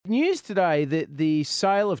news today that the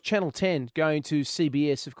sale of Channel 10 going to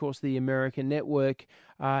CBS, of course, the American network,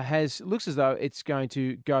 looks as though it's going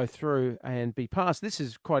to go through and be passed. This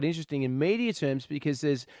is quite interesting in media terms because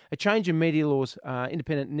there's a change in media laws.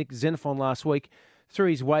 Independent Nick Xenophon last week threw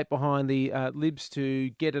his weight behind the Libs to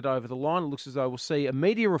get it over the line. It looks as though we'll see a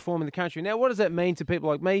media reform in the country. Now, what does that mean to people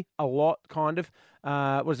like me? A lot, kind of.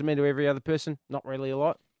 What does it mean to every other person? Not really a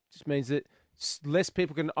lot. It just means that less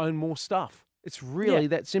people can own more stuff. It's really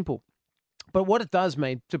that simple. But what it does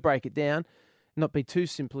mean, to break it down, not be too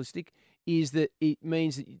simplistic, is that it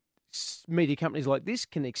means that media companies like this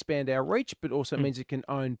can expand our reach, but also means it can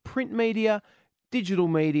own print media, digital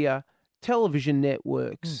media, television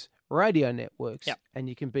networks, radio networks, and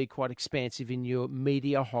you can be quite expansive in your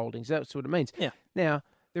media holdings. That's what it means. Yeah. Now,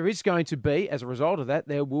 there is going to be, as a result of that,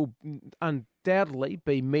 there will undoubtedly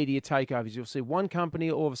be media takeovers. You'll see one company,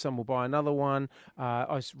 all of a sudden will buy another one.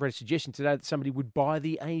 I read a suggestion today that somebody would buy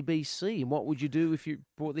the ABC. And what would you do if you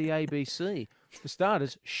bought the ABC? For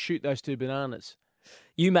starters, shoot those two bananas.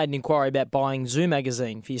 You made an inquiry about buying Zoo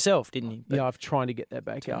magazine for yourself, didn't you? Yeah, I'm trying to get that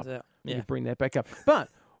back up. Yeah. Bring that back up. But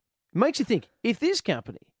it makes you think, if this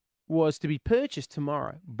company was to be purchased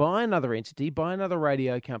tomorrow by another entity, by another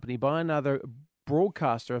radio company, by another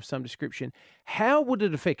broadcaster of some description, how would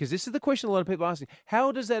it affect? Because this is the question a lot of people are asking.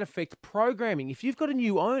 How does that affect programming? If you've got a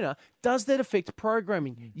new owner, does that affect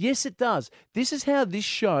programming? Yes, it does. This is how this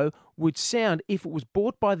show would sound if it was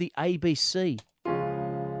bought by the ABC.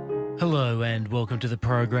 Hello and welcome to the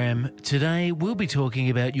program. Today we'll be talking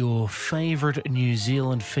about your favourite New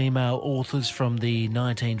Zealand female authors from the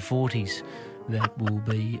 1940s. That will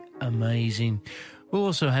be amazing. We'll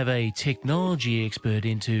also have a technology expert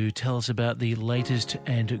in to tell us about the latest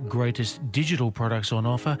and greatest digital products on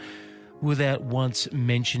offer without once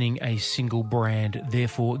mentioning a single brand,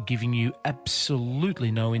 therefore giving you absolutely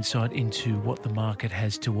no insight into what the market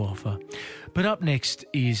has to offer. But up next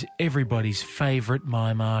is everybody's favourite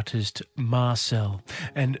mime artist, Marcel.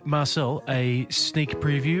 And Marcel, a sneak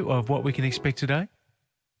preview of what we can expect today?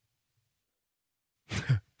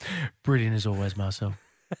 Brilliant as always, Marcel.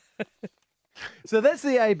 So that's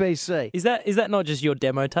the ABC. Is that not just your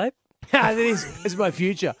demo tape? It is. It's my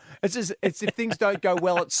future. It's if things don't go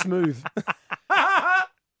well, it's smooth.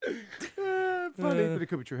 Funny, but it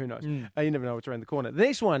could be true. Who knows? You never know what's around the corner. The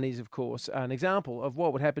next one is, of course, an example of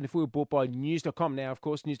what would happen if we were bought by News.com. Now, of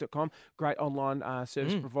course, News.com, great online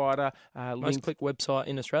service provider. Most click website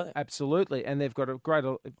in Australia. Absolutely. And they've got a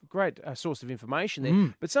great source of information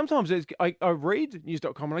there. But sometimes I read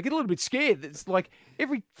News.com and I get a little bit scared. It's like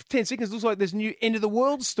every 10 seconds it looks like there's a new end of the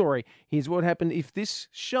world story. Here's what happened if this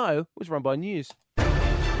show was run by News.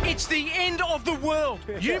 It's the end of the world.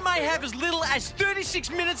 You may have as little as 36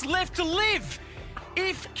 minutes left to live.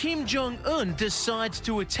 If Kim Jong-un decides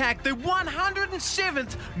to attack the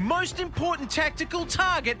 107th most important tactical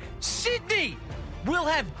target, Sydney, we'll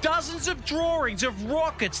have dozens of drawings of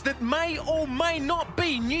rockets that may or may not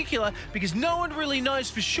be nuclear because no one really knows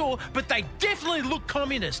for sure, but they definitely look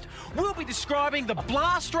communist. We'll be describing the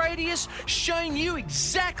blast radius, showing you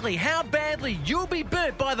exactly how badly you'll be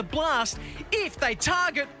burnt by the blast if they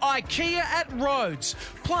target IKEA at Rhodes.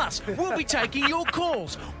 Plus, we'll be taking your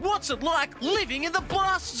calls. What's it like living in the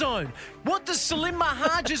blast zone? What does Salim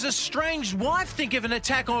Mahaj's estranged wife think of an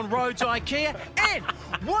attack on Rhodes IKEA? And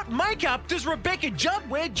what makeup does Rebecca Judd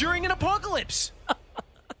wear during an apocalypse?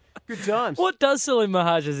 Good times. What does Salim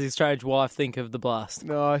Mahaj's estranged wife think of the blast?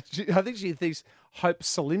 No, I think she thinks Hope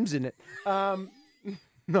Salim's in it.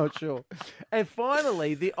 Not sure. And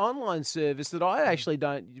finally, the online service that I actually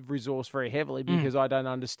don't resource very heavily because I don't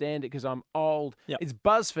understand it because I'm old. Yep. It's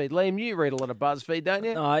BuzzFeed. Liam, you read a lot of BuzzFeed, don't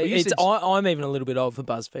you? No, I'm even a little bit old for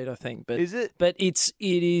BuzzFeed, I think. But, is it? But it's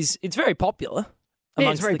very popular.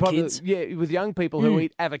 Amongst it's very the popular. kids. Yeah, with young people who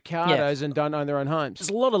eat avocados and don't own their own homes. There's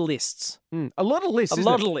a lot of lists. A lot of lists. A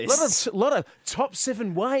lot of lists. A lot of top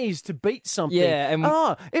 7 ways to beat something. Yeah. And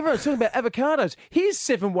everyone's talking about avocados. Here's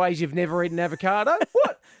 7 ways you've never eaten avocado.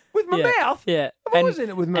 What? With my mouth? Yeah. I've always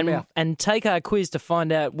eaten it with my mouth. And take our quiz to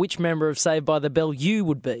find out which member of Saved by the Bell you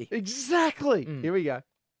would be. Exactly. Here we go.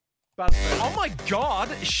 Oh my God,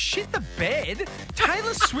 shit the bed.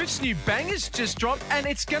 Taylor Swift's new bangers just dropped and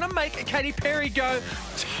it's going to make Katy Perry go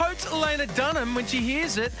totes Elena Dunham when she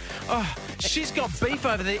hears it. Oh, she's got beef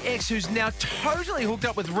over the ex who's now totally hooked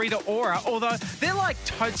up with Rita Ora, although they're like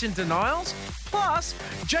totes in denials. Plus,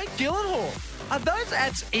 Jake Gyllenhaal. Are those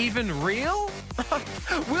ads even real?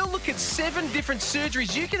 We'll look at 7 different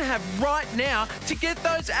surgeries you can have right now to get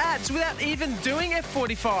those ads without even doing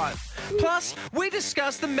F45. Plus, we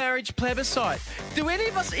discuss the marriage plebiscite. Do any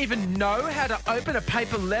of us even know how to open a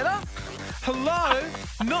paper letter? Hello?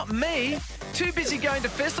 Not me. Too busy going to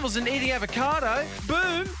festivals and eating avocado.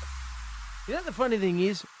 Boom. You know, the funny thing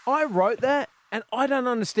is, I wrote that and I don't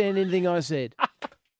understand anything I said.